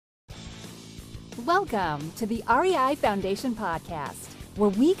Welcome to the REI Foundation Podcast, where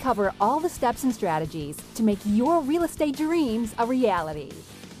we cover all the steps and strategies to make your real estate dreams a reality.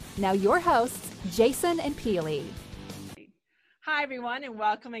 Now your hosts, Jason and Peely. Hi, everyone, and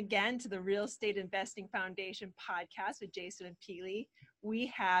welcome again to the Real Estate Investing Foundation Podcast with Jason and Peely. We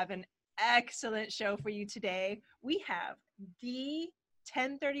have an excellent show for you today. We have the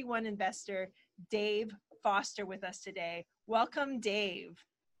 1031 investor, Dave Foster, with us today. Welcome, Dave.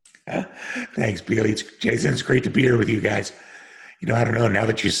 Thanks, Peely. Jason, it's great to be here with you guys. You know, I don't know, now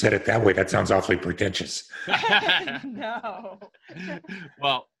that you said it that way, that sounds awfully pretentious. No.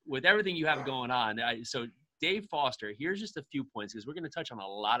 Well, with everything you have going on, so Dave Foster, here's just a few points because we're going to touch on a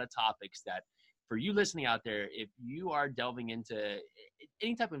lot of topics that for you listening out there, if you are delving into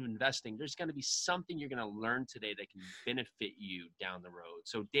any type of investing, there's going to be something you're going to learn today that can benefit you down the road.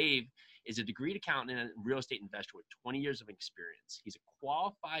 So Dave is a degreed accountant and a real estate investor with 20 years of experience. He's a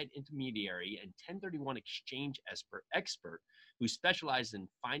qualified intermediary and 1031 exchange expert who specializes in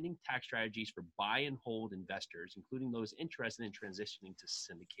finding tax strategies for buy and hold investors, including those interested in transitioning to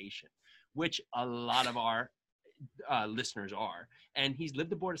syndication, which a lot of our listeners are. And he's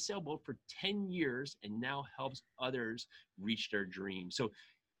lived aboard a sailboat for 10 years and now helps others reach their dreams. So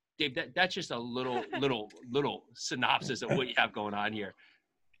Dave, that's just a little synopsis of what you have going on here.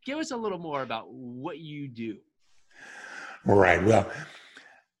 Give us a little more about what you do. Right. Well,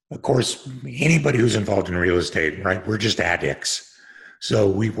 of course, anybody who's involved in real estate, right, we're just addicts. So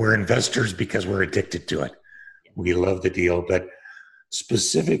we're investors because we're addicted to it. We love the deal, but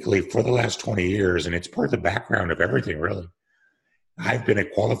specifically for the last 20 years, and it's part of the background of everything, really, I've been a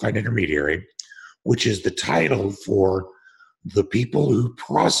qualified intermediary, which is the title for the people who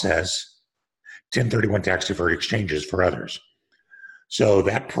process 1031 tax-deferred exchanges for others. So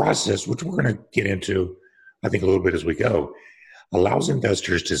that process, which we're going to get into, I think, a little bit as we go, allows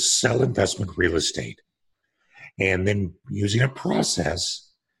investors to sell investment real estate. And then using a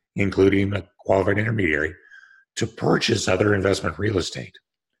process, including a qualified intermediary, to purchase other investment real estate.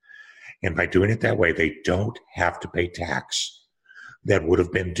 And by doing it that way, they don't have to pay tax that would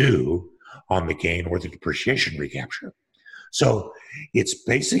have been due on the gain or the depreciation recapture. So it's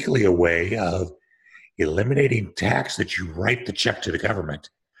basically a way of eliminating tax that you write the check to the government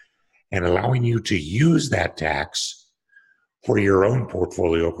and allowing you to use that tax for your own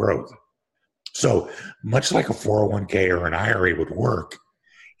portfolio growth. So much like a 401k or an IRA would work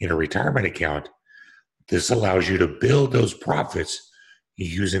in a retirement account, this allows you to build those profits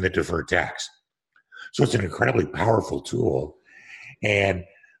using the deferred tax. So it's an incredibly powerful tool. And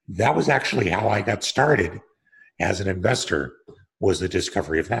that was actually how I got started as an investor, was the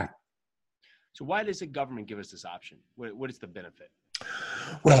discovery of that. So why does the government give us this option? What is the benefit?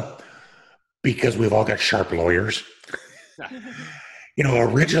 Well, because we've all got sharp lawyers. You know,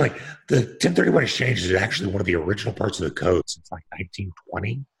 originally, the 1031 exchange is actually one of the original parts of the code since like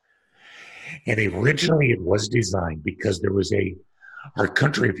 1920. And originally it was designed because there was our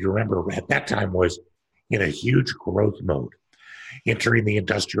country, if you remember, at that time was in a huge growth mode. Entering the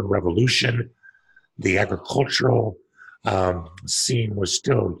Industrial Revolution, the agricultural scene was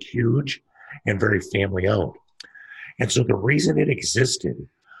still huge and very family owned. And so the reason it existed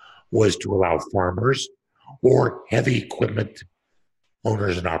was to allow farmers or heavy equipment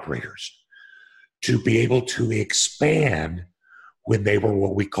owners and operators to be able to expand when they were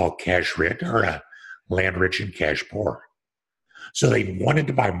what we call cash rich or land rich and cash poor. So they wanted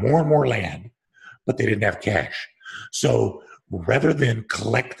to buy more and more land, but they didn't have cash. So rather than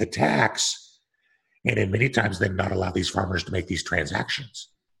collect the tax, and in many times then not allow these farmers to make these transactions,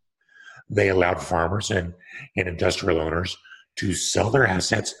 they allowed farmers and industrial owners to sell their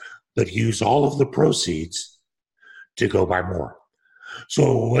assets, but use all of the proceeds to go buy more.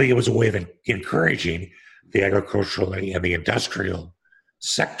 So it was a way of encouraging the agricultural and the industrial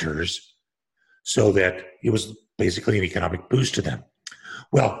sectors so that it was basically an economic boost to them.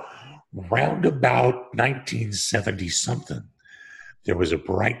 Well, round about 1970-something, there was a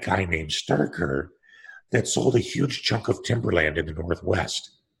bright guy named Starker that sold a huge chunk of timberland in the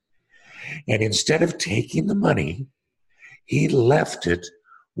Northwest. And instead of taking the money, he left it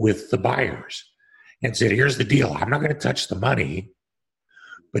with the buyers and said, here's the deal. I'm not going to touch the money,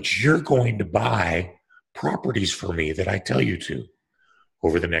 but you're going to buy properties for me that I tell you to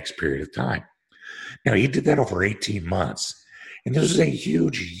over the next period of time. Now, he did that over 18 months. And this was a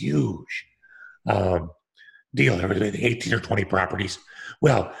huge deal. There were 18 or 20 properties.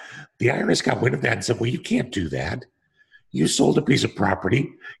 Well, the IRS got wind of that and said, well, you can't do that. You sold a piece of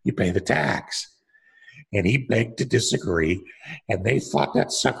property, you pay the tax. And he begged to disagree, and they fought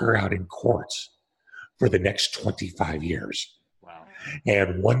that sucker out in courts for the next 25 years. Wow.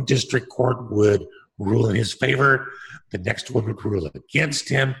 And one district court would rule in his favor, the next one would rule against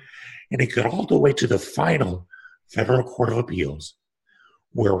him, and it got all the way to the final Federal Court of Appeals,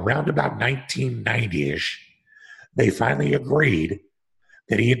 where around about 1990-ish, they finally agreed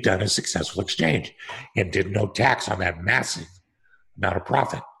that he had done a successful exchange and did no tax on that massive amount of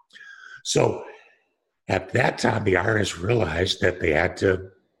profit. So at that time, the IRS realized that they had to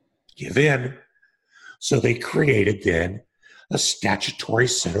give in. So they created then a statutory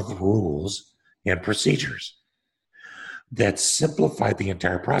set of rules and procedures that simplified the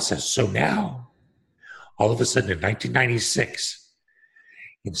entire process. So now, all of a sudden in 1996,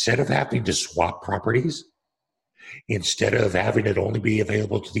 instead of having to swap properties, instead of having it only be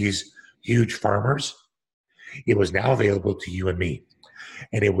available to these huge farmers, it was now available to you and me.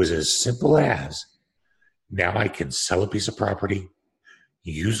 And it was as simple as, now I can sell a piece of property,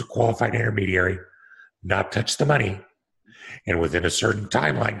 use a qualified intermediary, not touch the money, and within a certain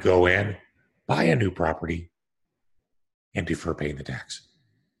timeline go in, buy a new property, and defer paying the tax.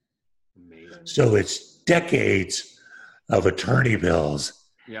 Amazing. So it's decades of attorney bills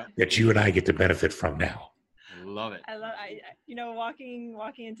Yeah. that you and I get to benefit from now. Love it.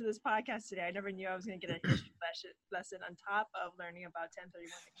 Walking into this podcast today, I never knew I was going to get a history lesson on top of learning about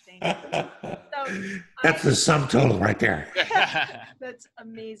 1031 exchange. That's the sum total right there. That's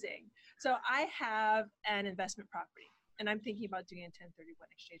amazing. So I have an investment property and I'm thinking about doing a 1031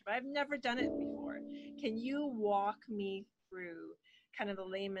 exchange, but I've never done it before. Can you walk me through kind of the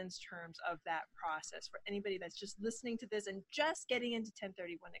layman's terms of that process for anybody that's just listening to this and just getting into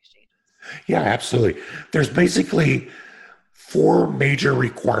 1031 exchanges? Yeah, absolutely. There's basically 4 major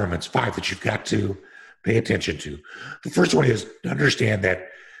requirements, 5 that you've got to pay attention to. The first one is to understand that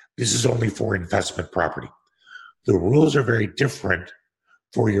this is only for investment property. The rules are very different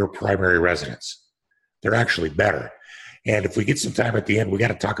for your primary residence. They're actually better. And if we get some time at the end, we got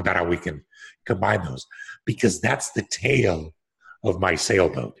to talk about how we can combine those, because that's the tail of my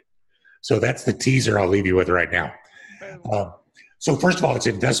sailboat. So that's the teaser I'll leave you with right now. So first of all, it's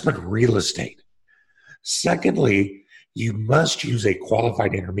investment real estate. Secondly, you must use a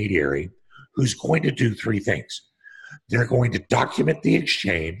qualified intermediary who's going to do 3 things. They're going to document the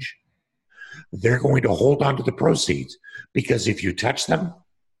exchange. They're going to hold on to the proceeds, because if you touch them,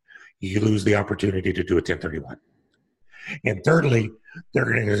 you lose the opportunity to do a 1031. And thirdly, they're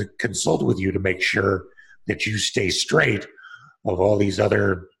going to consult with you to make sure that you stay straight of all these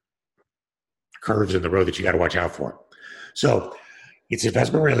other curves in the road that you got to watch out for. So it's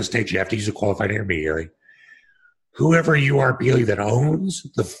investment real estate. You have to use a qualified intermediary. Whoever you are, Billy, that owns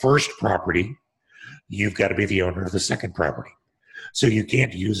the first property, you've got to be the owner of the second property. So you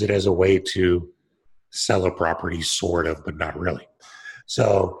can't use it as a way to sell a property, sort of, but not really.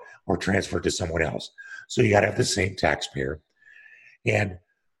 So, or transfer it to someone else. So you got to have the same taxpayer. And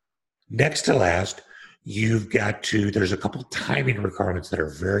next to last, there's a couple timing requirements that are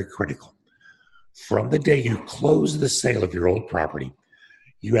very critical. From the day you close the sale of your old property,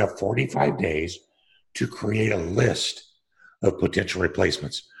 you have 45 days to create a list of potential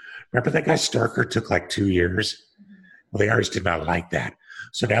replacements. Remember that guy Starker took like 2 years? Well, the IRS did not like that.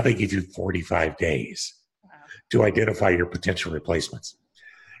 So now they give you 45 days to identify your potential replacements.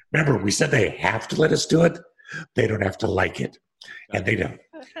 Remember, we said they have to let us do it. They don't have to like it. And they don't.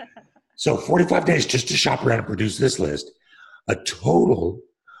 So 45 days just to shop around and produce this list, a total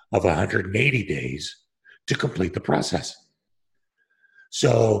of 180 days to complete the process.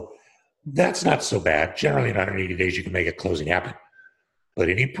 So that's not so bad. Generally, in 180 days, you can make a closing happen. But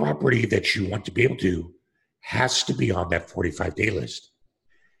any property that you want to be able to has to be on that 45-day list.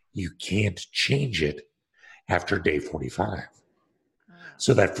 You can't change it after day 45.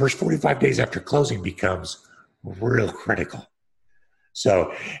 So that first 45 days after closing becomes real critical.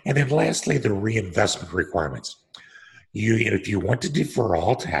 So, and then lastly, the reinvestment requirements. If you want to defer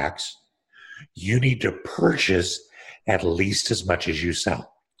all tax, you need to purchase at least as much as you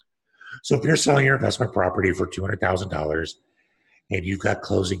sell. So if you're selling your investment property for $200,000 and you've got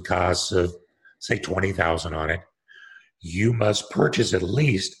closing costs of, say, $20,000 on it, you must purchase at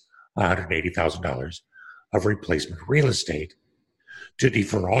least $180,000 of replacement real estate to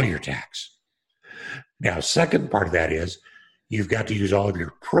defer all your tax. Now, second part of that is you've got to use all of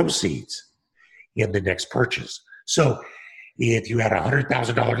your proceeds in the next purchase. So if you had a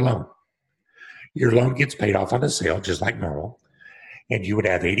 $100,000 loan, your loan gets paid off on the sale just like normal, and you would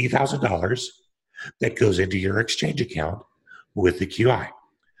have $80,000 that goes into your exchange account with the QI.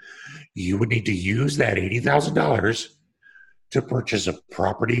 You would need to use that $80,000 to purchase a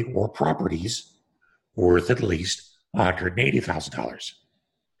property or properties worth at least $180,000.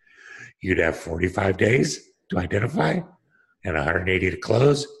 You'd have 45 days to identify, and 180 to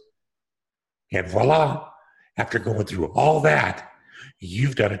close. And voila, after going through all that,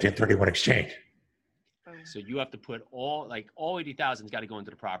 you've done a 1031 exchange. So you have to put all 80,000's got to go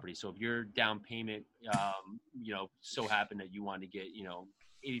into the property. So if your down payment, so happened that you wanted to get,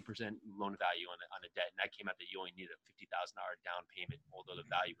 80% loan value on a debt, and that came out that you only needed a $50,000 down payment, although the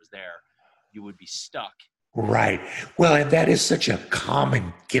value was there, you would be stuck. Right. Well, and that is such a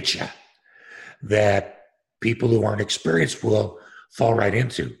common getcha that people who aren't experienced will fall right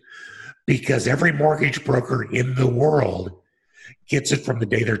into, because every mortgage broker in the world gets it from the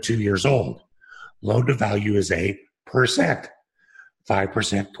day they're 2 years old. Loan to value is a percent,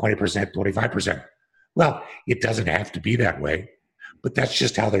 5%, 20%, 25%. Well, it doesn't have to be that way, but that's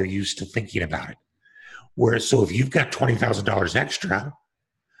just how they're used to thinking about it. Whereas, so if you've got $20,000 extra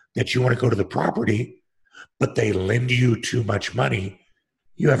that you want to go to the property, but they lend you too much money,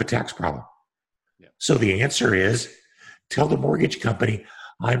 you have a tax problem. Yeah. So the answer is tell the mortgage company,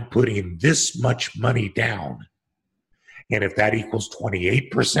 I'm putting this much money down. And if that equals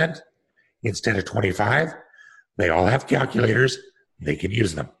 28% instead of 25, they all have calculators. They can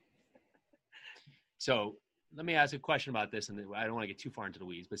use them. So let me ask a question about this, and I don't want to get too far into the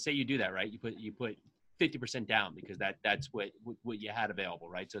weeds, but say you do that, right? You put 50% down because that's what you had available,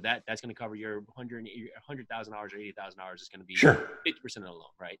 right? So that's going to cover your $100,000 or $80,000 is going to be sure 50% of the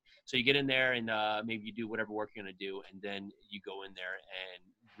loan, right? So you get in there and maybe you do whatever work you're going to do, and then you go in there and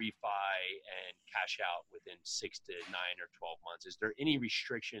refi and cash out within 6 to 9 or 12 months. Is there any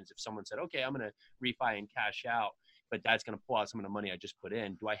restrictions if someone said, okay, I'm going to refi and cash out, but that's going to pull out some of the money I just put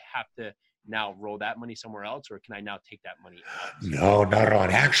in? Do I have to now roll that money somewhere else, or can I now take that money out? No, not at all.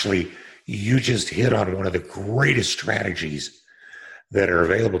 And actually, you just hit on one of the greatest strategies that are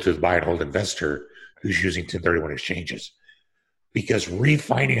available to the buy and hold investor who's using 1031 exchanges, because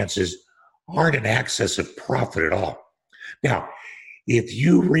refinances aren't an access of profit at all. Now, if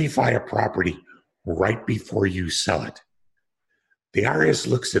you refi a property right before you sell it, the IRS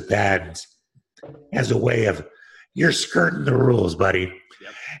looks at that as a way of, you're skirting the rules, buddy.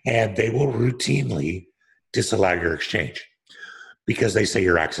 Yep. And they will routinely disallow your exchange because they say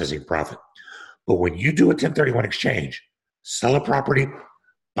you're accessing profit. But when you do a 1031 exchange, sell a property,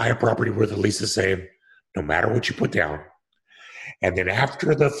 buy a property where the lease is saying, no matter what you put down, and then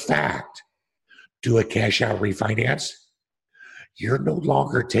after the fact, do a cash out refinance, you're no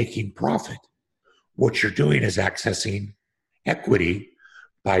longer taking profit. What you're doing is accessing equity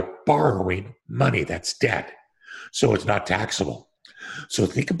by borrowing money. That's debt. So it's not taxable. So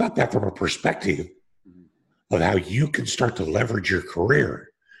think about that from a perspective of how you can start to leverage your career.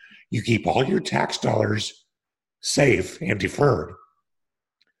 You keep all your tax dollars safe and deferred,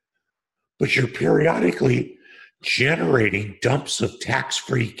 but you're periodically generating dumps of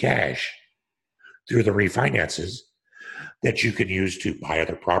tax-free cash through the refinances that you can use to buy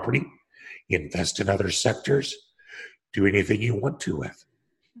other property, invest in other sectors, do anything you want to with,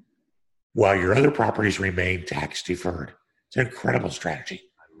 while your other properties remain tax deferred. It's an incredible strategy.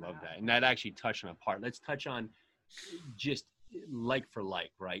 I love that. And that actually touched on a part. Let's touch on just like for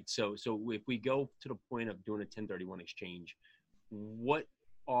like, right? So if we go to the point of doing a 1031 exchange, what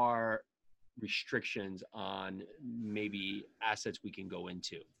are restrictions on maybe assets we can go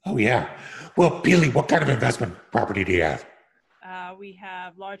into? Oh, yeah. Well, Peely, what kind of investment property do you have? We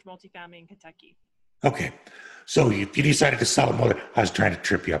have large multifamily in Kentucky. Okay. So if you decided to sell them, I was trying to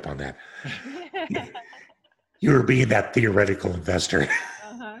trip you up on that. You were being that theoretical investor.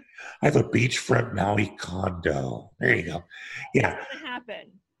 Uh-huh. I have a beachfront Maui condo. There you go. Yeah. It's gonna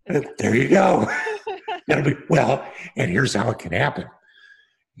happen. There you go. That'll be, well, and here's how it can happen.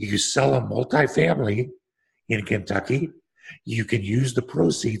 You sell a multifamily in Kentucky, you can use the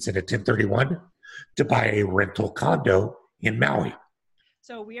proceeds in a 1031 to buy a rental condo in Maui.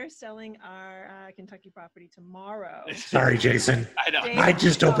 So we are selling our Kentucky property tomorrow. Sorry, Jason. I know. I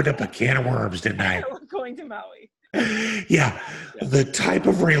just opened up a can of worms, didn't I? We're going to Maui. Yeah, the type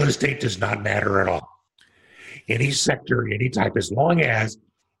of real estate does not matter at all. Any sector, any type, as long as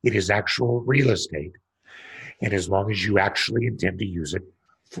it is actual real estate and as long as you actually intend to use it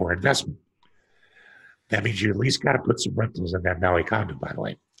for investment. That means you at least got to put some rentals in that Maui condo, by the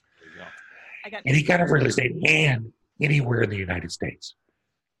way. I got Any kind of real estate and anywhere in the United States.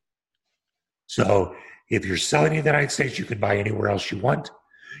 So if you're selling in the United States, you can buy anywhere else you want.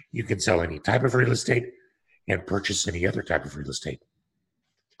 You can sell any type of real estate and purchase any other type of real estate.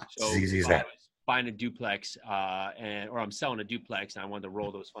 So It's as easy as that. Buying a duplex, or I'm selling a duplex, and I want to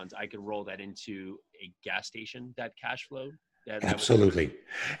roll those funds. I could roll that into a gas station. That cash flow. Absolutely,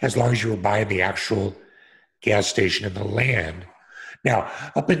 as long as you were buying the actual gas station and the land. Now,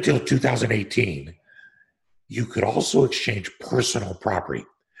 up until 2018, You could also exchange personal property.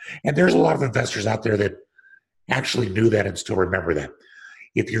 And there's a lot of investors out there that actually knew that and still remember that.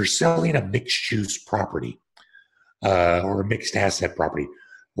 If you're selling a mixed use property or a mixed asset property,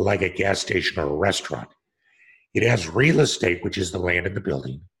 like a gas station or a restaurant, it has real estate, which is the land in the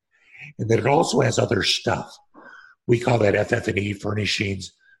building, and then it also has other stuff. We call that FF&E,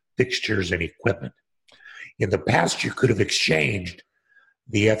 furnishings, fixtures, and equipment. In the past, you could have exchanged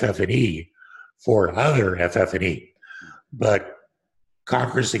the FF&E for other FF&E, but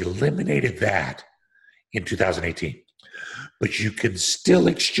Congress eliminated that in 2018. But you can still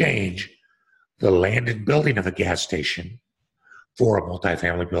exchange the land and building of a gas station for a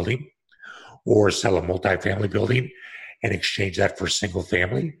multifamily building, or sell a multifamily building and exchange that for single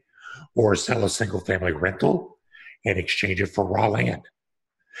family, or sell a single family rental and exchange it for raw land.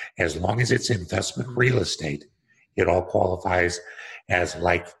 As long as it's investment real estate, it all qualifies as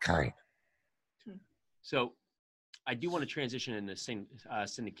like kind. So I do want to transition into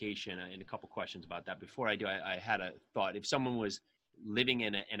syndication and a couple questions about that. Before I do, I had a thought. If someone was living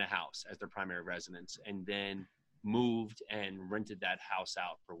in a house as their primary residence and then moved and rented that house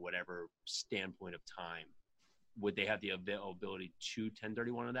out for whatever standpoint of time, would they have the availability to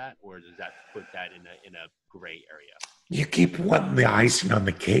 1031 of that, or does that put that in a gray area? You keep wanting the icing on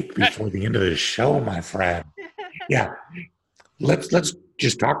the cake before the end of the show, my friend. Yeah. Let's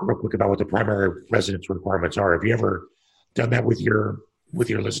just talk real quick about what the primary residence requirements are. Have you ever done that with your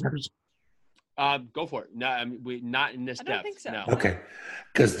listeners? Go for it. No, I mean, not in this depth. I don't think so. No. Okay.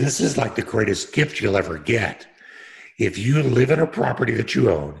 Because this is like the greatest gift you'll ever get. If you live in a property that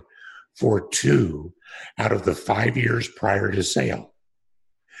you own for 2 out of the 5 years prior to sale,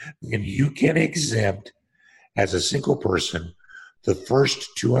 then you can exempt as a single person the first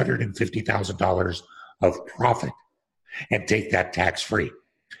 $250,000 of profit and take that tax-free.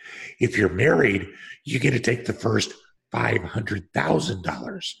 If you're married, you get to take the first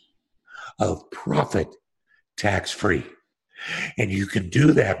 $500,000 of profit tax-free. And you can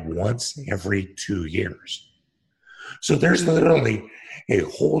do that once every 2 years. So there's literally a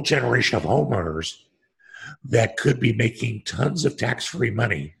whole generation of homeowners that could be making tons of tax-free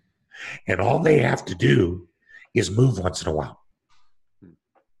money, and all they have to do is move once in a while.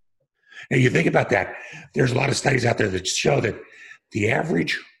 Now, you think about that. There's a lot of studies out there that show that the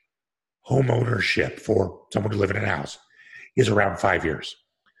average home ownership for someone to live in a house is around 5 years.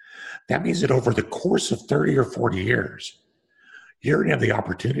 That means that over the course of 30 or 40 years, you're going to have the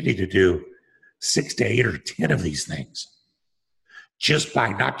opportunity to do 6 to 8 or 10 of these things just by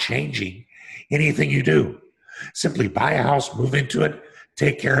not changing anything you do. Simply buy a house, move into it,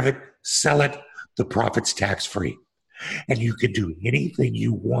 take care of it, sell it, the profit's tax-free. And you can do anything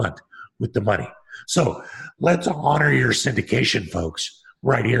you want with the money. So let's honor your syndication folks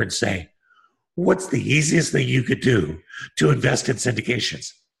right here and say, what's the easiest thing you could do to invest in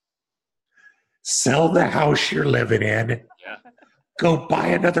syndications? Sell the house you're living in, go buy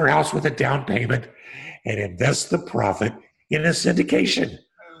another house with a down payment, and invest the profit in a syndication.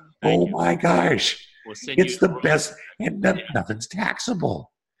 Oh my gosh. It's the best, and nothing's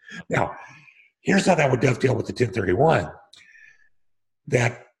taxable. Now, here's how that would dovetail with the 1031.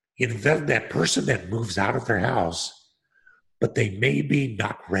 That person that moves out of their house, but they may be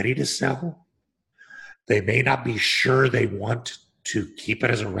not ready to sell. They may not be sure they want to keep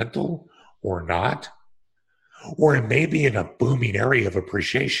it as a rental or not. Or it may be in a booming area of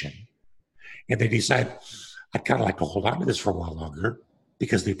appreciation. And they decide, I'd kind of like to hold on to this for a while longer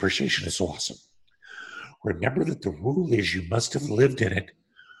because the appreciation is so awesome. Remember that the rule is you must have lived in it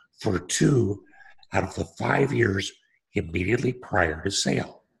for 2 out of the 5 years immediately prior to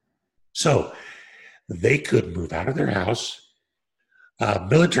sale. So they could move out of their house.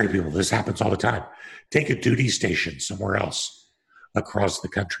 Military people, this happens all the time, take a duty station somewhere else across the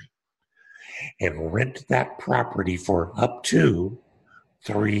country and rent that property for up to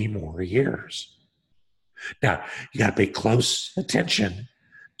 3 more years. Now, you got to pay close attention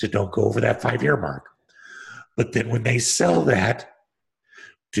to don't go over that 5-year mark. But then when they sell that,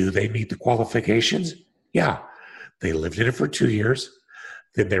 do they meet the qualifications? Yeah. They lived in it for 2 years,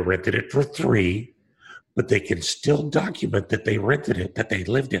 then they rented it for 3, but they can still document that they rented it, that they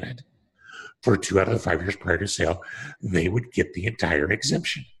lived in it for 2 out of the 5 years prior to sale. They would get the entire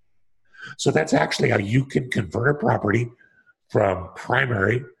exemption. So that's actually how you can convert a property from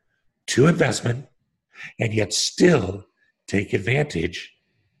primary to investment and yet still take advantage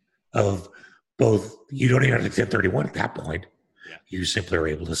of both. You don't even have to 1031 at that point. You simply are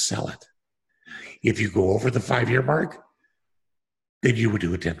able to sell it. If you go over the 5-year mark, then you would do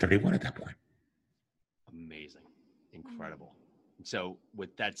a 1031 at that point. Amazing. Incredible. So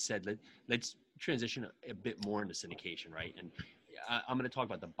with that said, let's transition a bit more into syndication, right? And I'm going to talk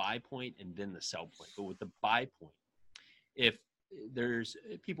about the buy point and then the sell point. But with the buy point, if there's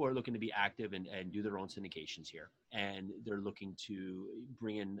people are looking to be active and do their own syndications here, and they're looking to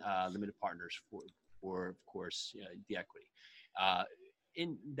bring in limited partners for of course, the equity.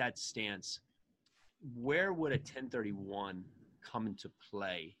 In that stance, where would a 1031 come into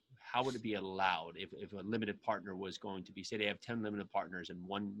play? How would it be allowed if a limited partner was going to be, say they have 10 limited partners and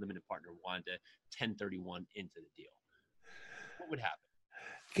one limited partner wanted to 1031 into the deal? What would happen?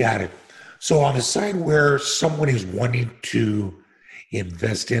 Got it. So on the side where someone is wanting to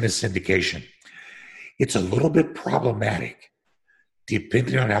invest in a syndication, it's a little bit problematic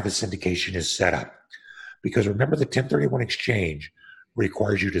depending on how the syndication is set up. Because remember, the 1031 exchange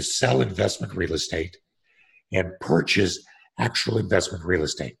requires you to sell investment real estate and purchase actual investment real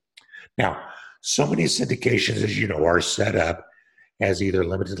estate. Now, so many syndications, as you know, are set up as either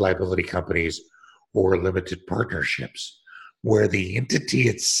limited liability companies or limited partnerships, where the entity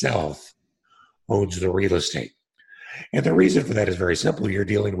itself owns the real estate. And the reason for that is very simple. You're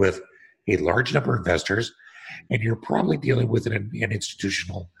dealing with a large number of investors, and you're probably dealing with an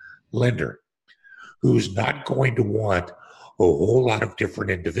institutional lender who's not going to want a whole lot of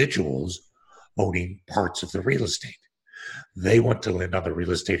different individuals owning parts of the real estate. They want to lend on the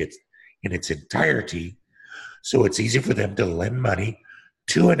real estate in its entirety, so it's easy for them to lend money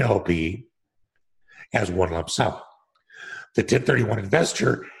to an LP as one lump sum. The 1031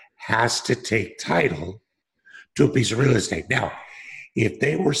 investor has to take title to a piece of real estate. Now, if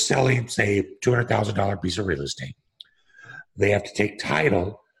they were selling, say, a $200,000 piece of real estate, they have to take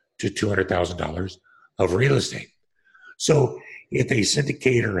title to $200,000 of real estate. So if a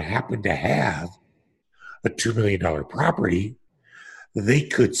syndicator happened to have a $2 million property, they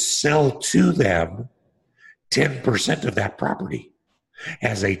could sell to them 10% of that property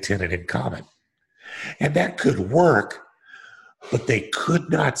as a tenant in common. And that could work, but they could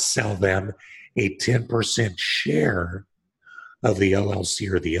not sell them a 10% share of the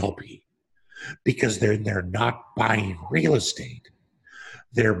LLC or the LP because they're not buying real estate.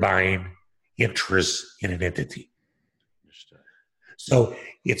 They're buying interest in an entity. So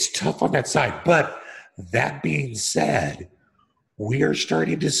it's tough on that side. But that being said, we are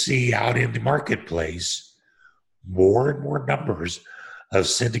starting to see out in the marketplace more and more numbers of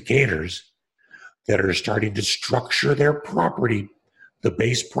syndicators that are starting to structure their property, the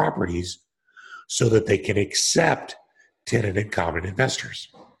base properties, so that they can accept tenant in common investors.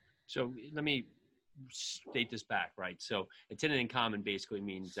 So let me state this back, right? So a tenant in common basically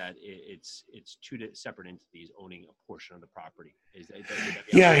means that it's two separate entities owning a portion of the property.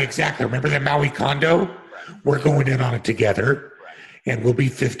 Yeah, exactly. Remember that Maui condo? Right. We're going in on it together, right, and we'll be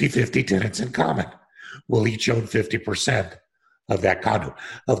 50-50 tenants in common. We'll each own 50% of that condo,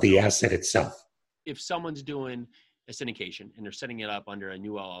 of the asset itself. If someone's doing a syndication and they're setting it up under a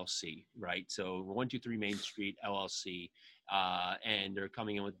new LLC, right? So 123 Main Street LLC, and they're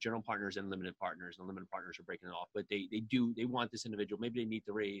coming in with general partners and limited partners, and limited partners are breaking it off. But they want this individual, maybe they need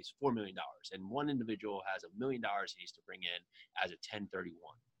to raise $4 million, and one individual has $1 million he needs to bring in as a 1031.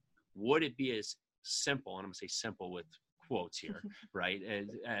 Would it be as simple, and I'm gonna say simple with quotes here, right?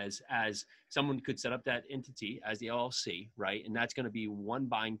 As someone could set up that entity as the LLC, right? And that's going to be one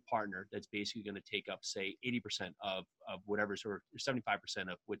buying partner that's basically going to take up, say, 80% of whatever, sort of 75%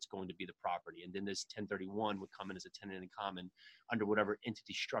 of what's going to be the property. And then this 1031 would come in as a tenant in common under whatever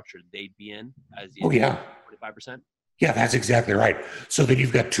entity structure they'd be in as the 25%. Yeah, that's exactly right. So then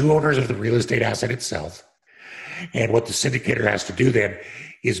you've got two owners of the real estate asset itself. And what the syndicator has to do then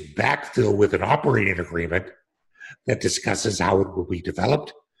is backfill with an operating agreement that discusses how it will be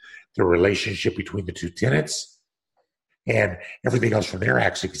developed, the relationship between the two tenants, and everything else from there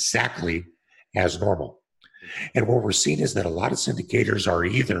acts exactly as normal. And what we're seeing is that a lot of syndicators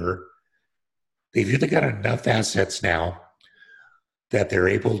are they've either got enough assets now that they're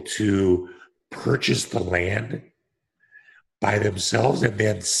able to purchase the land by themselves and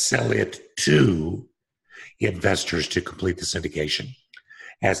then sell it to investors to complete the syndication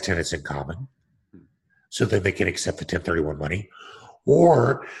as tenants in common, so then they can accept the 1031 money,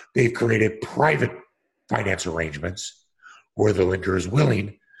 or they've created private finance arrangements where the lender is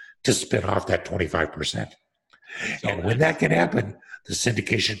willing to spin off that 25%. And when that can happen, the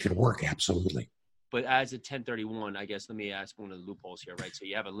syndication can work, absolutely. But as a 1031, I guess, let me ask one of the loopholes here, right? So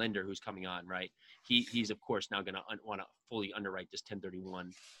you have a lender who's coming on, right? He's of course now going to want to fully underwrite this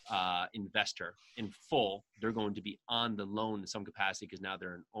 1031 investor in full. They're going to be on the loan in some capacity because now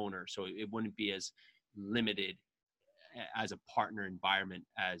they're an owner. So it wouldn't be as limited as a partner environment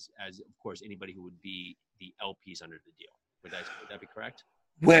as of course anybody who would be the LPs under the deal. Would that be correct?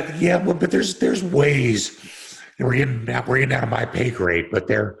 Well, yeah, well, but there's ways. And we're getting out of my pay grade, but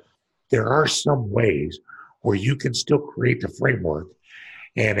there are some ways where you can still create the framework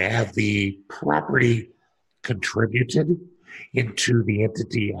and have the property contributed into the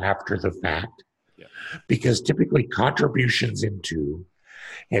entity after the fact. Yeah. Because typically contributions into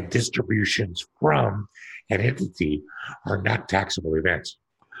and distributions from an entity are not taxable events.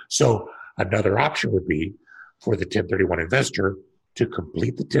 So another option would be for the 1031 investor to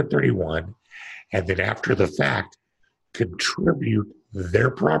complete the 1031 and then after the fact contribute their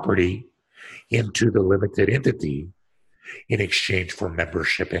property into the limited entity in exchange for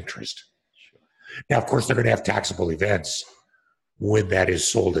membership interest. Sure. Now, of course, they're going to have taxable events when that is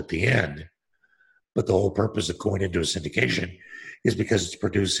sold at the end. But the whole purpose of going into a syndication is because it's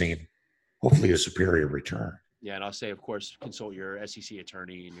producing hopefully a superior return. Yeah, and I'll say, of course, consult your SEC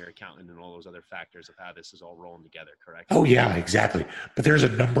attorney and your accountant and all those other factors of how this is all rolling together, correct? Oh, yeah, exactly. But there's a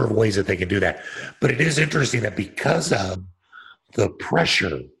number of ways that they can do that. But it is interesting that because of the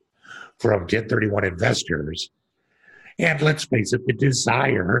pressure from 1031 investors, and let's face it, the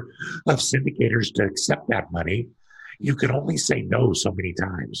desire of syndicators to accept that money, you can only say no so many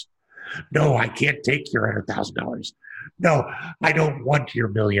times. No, I can't take your $100,000. No, I don't want your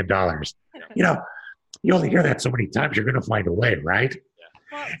 $1 million. You know, you only hear that so many times, you're going to find a way, right?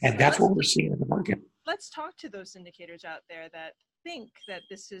 Well, And that's what we're seeing in the market. Let's talk to those syndicators out there that think that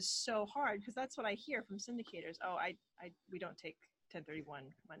this is so hard, because that's what I hear from syndicators. Oh, we don't take 1031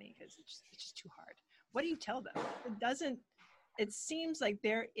 money because it's just too hard. What do you tell them? It seems like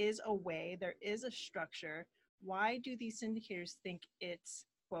there is a way, there is a structure. Why do these syndicators think it's,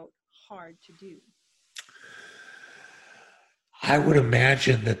 quote, hard to do? I would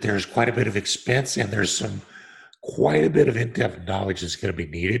imagine that there's quite a bit of expense and there's quite a bit of in-depth knowledge that's going to be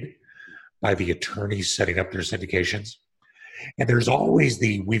needed by the attorneys setting up their syndications. And there's always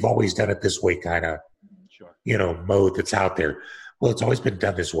we've always done it this way kind of, mode that's out there. Well, it's always been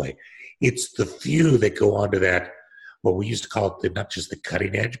done this way. It's the few that go onto that, what we used to call it, not just the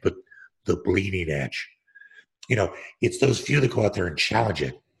cutting edge, but the bleeding edge. It's those few that go out there and challenge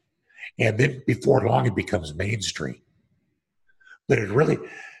it. And then before long, it becomes mainstream. But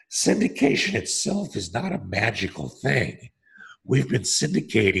syndication itself is not a magical thing. We've been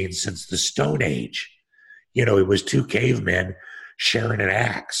syndicating since the Stone Age. It was two cavemen sharing an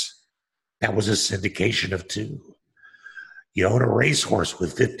axe. That was a syndication of two. You own a racehorse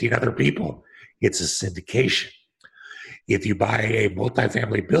with 15 other people. It's a syndication. If you buy a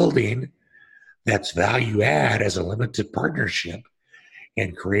multifamily building that's value add as a limited partnership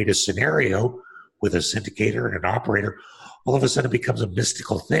and create a scenario with a syndicator and an operator, all of a sudden it becomes a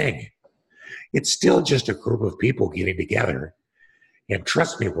mystical thing. It's still just a group of people getting together. And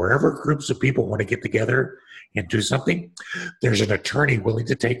trust me, wherever groups of people want to get together and do something, there's an attorney willing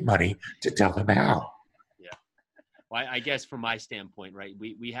to take money to tell them how. Yeah. Well, I guess from my standpoint, right,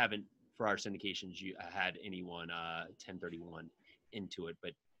 we haven't, for our syndications, had anyone 1031 into it.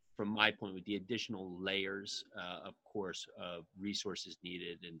 But from my point, with the additional layers, of course, of resources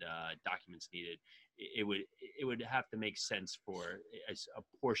needed and documents needed, it would have to make sense for a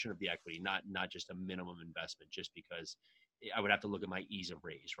portion of the equity, not just a minimum investment, just because I would have to look at my ease of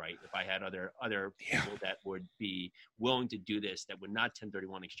raise, right? If I had other people that would be willing to do this, that would not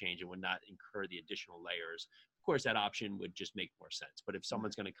 1031 exchange and would not incur the additional layers, of course, that option would just make more sense. But if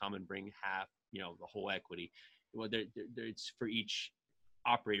someone's going to come and bring half, the whole equity, well, it's for each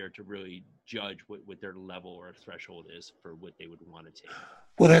operator to really judge what their level or threshold is for what they would want to take.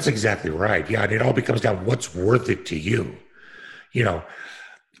 Well, that's exactly right. Yeah, and it all becomes down what's worth it to you.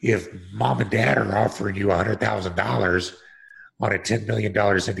 If mom and dad are offering you $100,000 on a $10 million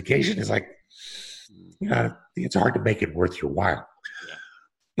syndication, it's like, it's hard to make it worth your while. Yeah.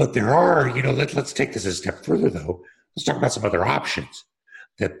 But there are, let's take this a step further, though. Let's talk about some other options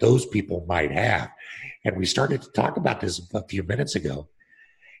that those people might have. And we started to talk about this a few minutes ago.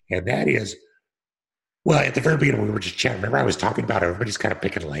 And that is, well, at the very beginning, we were just chatting. Remember, I was talking about everybody's kind of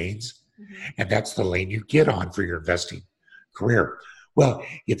picking lanes. Mm-hmm. And that's the lane you get on for your investing career. Well,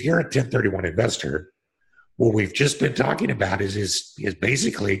 if you're a 1031 investor, what we've just been talking about is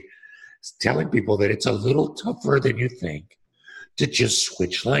basically telling people that it's a little tougher than you think to just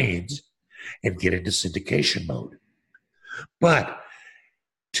switch lanes and get into syndication mode. But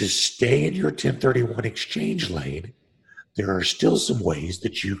to stay in your 1031 exchange lane, there are still some ways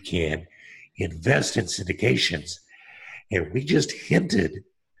that you can invest in syndications. And we just hinted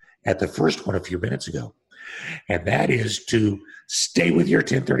at the first one a few minutes ago. And that is to stay with your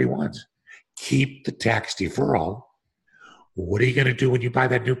 1031s. Keep the tax deferral. What are you going to do when you buy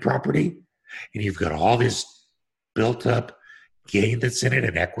that new property? And you've got all this built up gain that's in it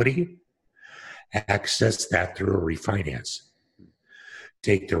in equity, access that through a refinance.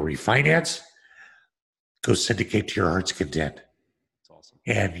 Take the refinance, go syndicate to your heart's content. That's awesome.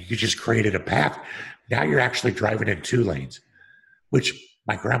 And you just created a path. Now you're actually driving in 2 lanes, which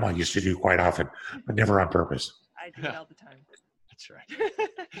my grandma used to do quite often, but never on purpose. I do it all the time. That's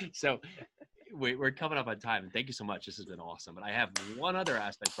right. So we're coming up on time. And thank you so much. This has been awesome. But I have one other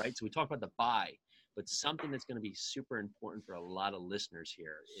aspect, right? So we talked about the buy, but something that's going to be super important for a lot of listeners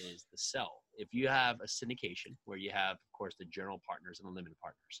here is the sell. If you have a syndication where you have, of course, the general partners and the limited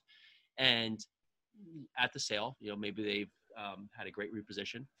partners, and at the sale, maybe they've had a great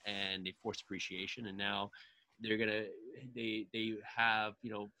reposition and they forced appreciation, and now they're gonna they have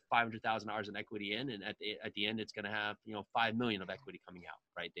 $500,000 in equity in, and at the end it's gonna have $5 million of equity coming out,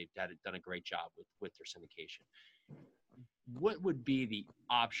 right? They've done a great job with their syndication. What would be the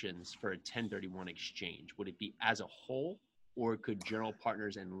options for a 1031 exchange? Would it be as a whole, or could general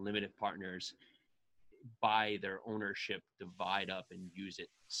partners and limited partners buy their ownership, divide up, and use it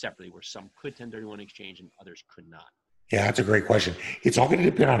separately, where some could 1031 exchange and others could not? Yeah, that's a great question. It's all going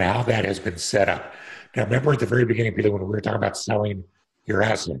to depend on how that has been set up. Now, remember at the very beginning, Peter, when we were talking about selling your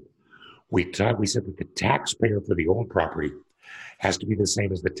asset, we said that the taxpayer for the old property has to be the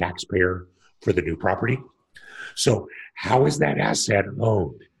same as the taxpayer for the new property. So how is that asset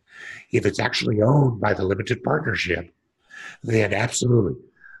owned? If it's actually owned by the limited partnership, then absolutely,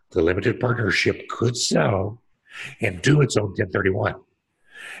 the limited partnership could sell and do its own 1031.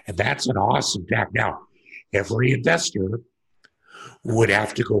 And that's an awesome tack. Now, every investor would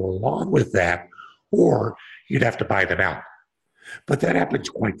have to go along with that, or you'd have to buy them out. But that happens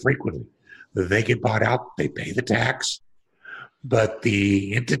quite frequently. They get bought out, they pay the tax, but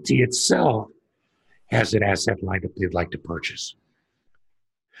the entity itself has an asset lined up they'd like to purchase.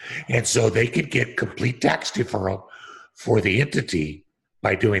 And so they could get complete tax deferral for the entity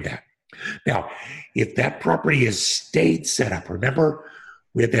by doing that. Now, if that property has stayed set up, remember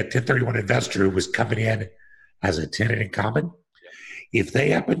we had that 1031 investor who was coming in as a tenant in common. If they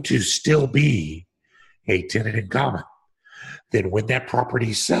happen to still be a tenant in common, then when that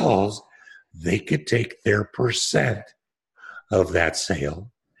property sells, they could take their percent of that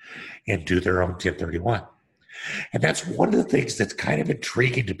sale and do their own 1031. And that's one of the things that's kind of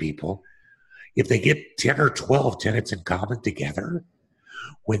intriguing to people. If they get 10 or 12 tenants in common together,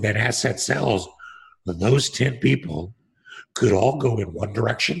 when that asset sells, those 10 people could all go in one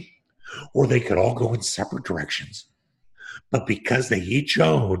direction, or they could all go in separate directions. But because they each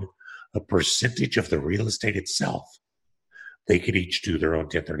own a percentage of the real estate itself, they could each do their own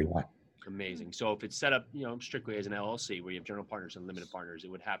 1031. Amazing. So if it's set up, strictly as an LLC where you have general partners and limited partners, it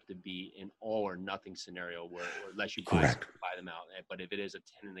would have to be an all or nothing scenario where unless you buy them out. But if it is a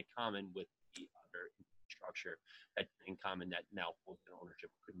tenant in common with the other structure, that in common that now holds their ownership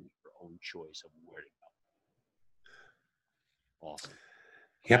could make your own choice of where to go. Awesome.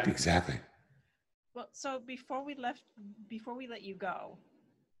 Yep, exactly. Well, so before we let you go,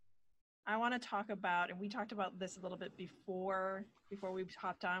 I want to talk about, and we talked about this a little bit before we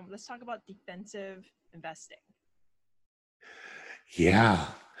hopped on. Let's talk about defensive investing. Yeah.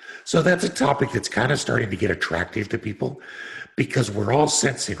 So that's a topic that's kind of starting to get attractive to people because we're all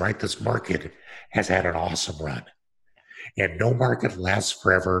sensing, right? This market has had an awesome run and no market lasts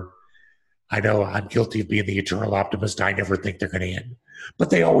forever. I know I'm guilty of being the eternal optimist. I never think they're going to end, but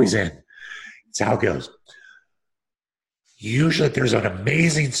they always end. It's how it goes. Usually there's an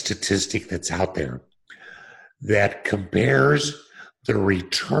amazing statistic that's out there that compares the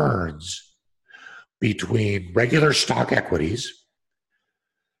returns between regular stock equities,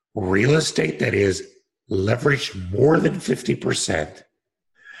 real estate that is leveraged more than 50%,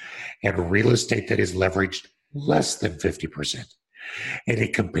 and real estate that is leveraged less than 50%. And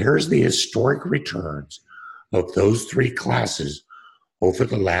it compares the historic returns of those three classes over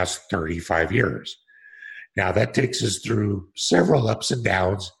the last 35 years. Now, that takes us through several ups and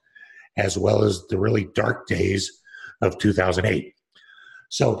downs, as well as the really dark days of 2008.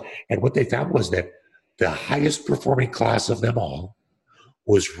 So, and what they found was that the highest performing class of them all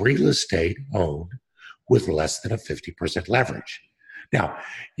was real estate owned with less than a 50% leverage. Now,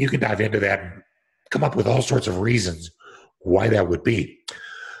 you can dive into that and come up with all sorts of reasons why that would be.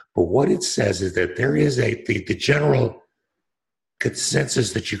 But what it says is that there is the general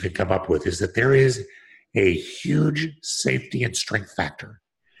consensus that you can come up with is that there is a huge safety and strength factor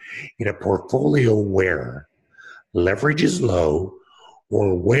in a portfolio where leverage is low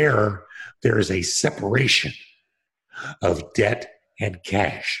or where there is a separation of debt and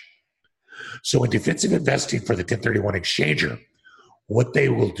cash. So in defensive investing for the 1031 exchanger, what they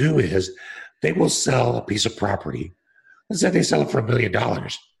will do is they will sell a piece of property, Let's say they sell it for $1 million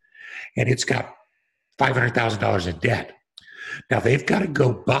and it's got $500,000 in debt. Now they've got to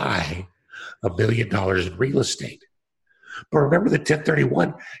go buy $1 million in real estate. But remember the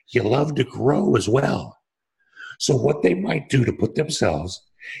 1031, you love to grow as well. So what they might do to put themselves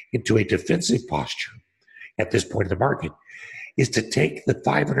into a defensive posture at this point in the market is to take the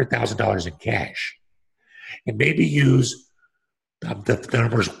 $500,000 in cash and maybe use, the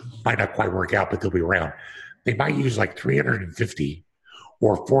numbers might not quite work out, but they'll be around. They might use like 350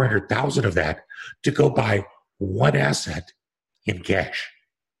 or 400,000 of that to go buy one asset in cash.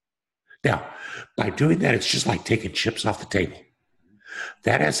 Now, by doing that, it's just like taking chips off the table.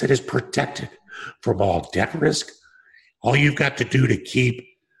 That asset is protected from all debt risk. All you've got to do to keep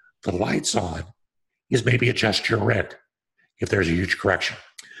the lights on is maybe adjust your rent if there's a huge correction.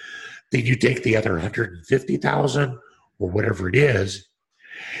 Then you take the other 150,000 or whatever it is,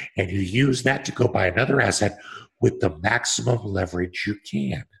 and you use that to go buy another asset with the maximum leverage you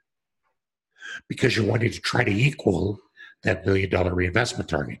can, because you're wanting to try to equal that $1 million reinvestment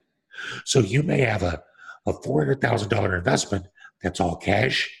target. So you may have a $400,000 investment that's all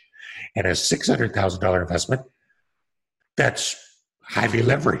cash and a $600,000 investment that's highly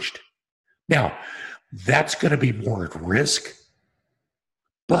leveraged. Now, that's going to be more at risk,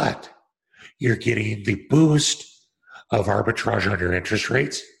 but you're getting the boost of arbitrage on your interest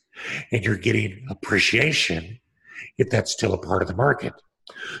rates, and you're getting appreciation if that's still a part of the market.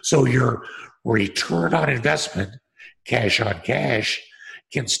 So your return on investment, cash on cash,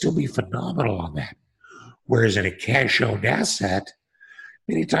 can still be phenomenal on that. Whereas in a cash-owned asset,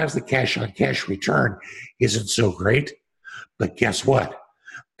 many times the cash-on-cash return isn't so great. But guess what?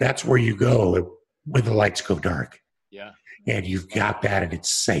 That's where you go when the lights go dark. Yeah. And you've got that and it's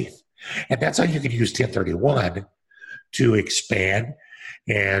safe. And that's how you can use 1031 to expand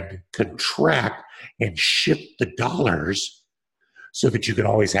and contract and shift the dollars so that you can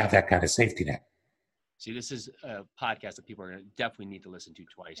always have that kind of safety net. See, this is a podcast that people are going to definitely need to listen to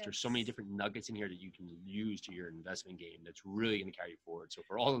twice. Yes. There's so many different nuggets in here that you can use to your investment game that's really going to carry you forward. So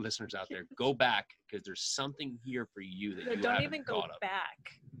for all the listeners out there, go back, because there's something here for you that you don't even go back.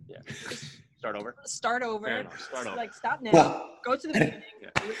 Yeah. Start over. Start over. Fair enough. Start over. Like stop now. Well, go to the beginning.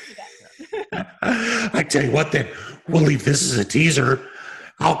 Yeah. I tell you what, then we'll leave this as a teaser.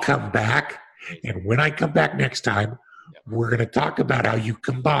 I'll come back, and when I come back next time, we're going to talk about how you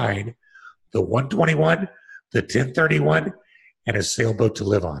combine the 121, the 1031, and a sailboat to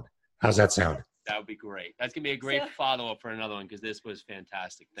live on. How's that sound? That would be great. That's going to be a great follow-up for another one, because this was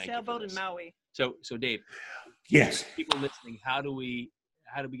fantastic. Thank you. Sailboat in Maui. So Dave. Yes. People listening, how do we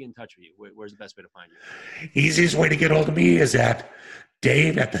get in touch with you? Where's the best way to find you? Easiest way to get hold of me is at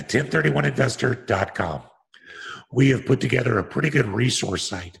dave@the1031investor.com. We have put together a pretty good resource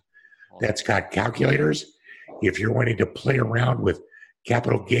site that's got calculators. If you're wanting to play around with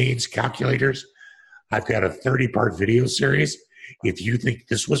capital gains calculators, I've got a 30-part video series. If you think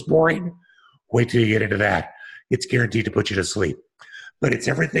this was boring, wait till you get into that. It's guaranteed to put you to sleep. But it's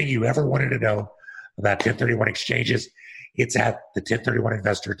everything you ever wanted to know about 1031 exchanges. It's at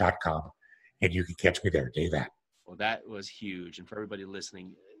the1031investor.com, and you can catch me there. Dave at. Well, that was huge. And for everybody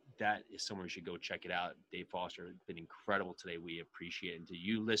listening, that is somewhere you should go check it out. Dave Foster has been incredible today. We appreciate it. And to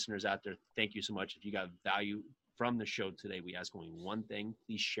you listeners out there, thank you so much. If you got value from the show today, we ask only one thing.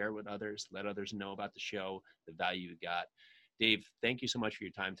 Please share it with others. Let others know about the show, the value you got. Dave, thank you so much for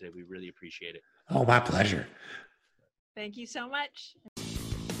your time today. We really appreciate it. Oh, my pleasure. Thank you so much.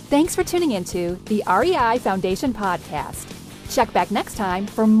 Thanks for tuning into the REI Foundation podcast. Check back next time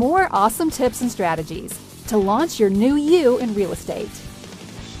for more awesome tips and strategies to launch your new you in real estate.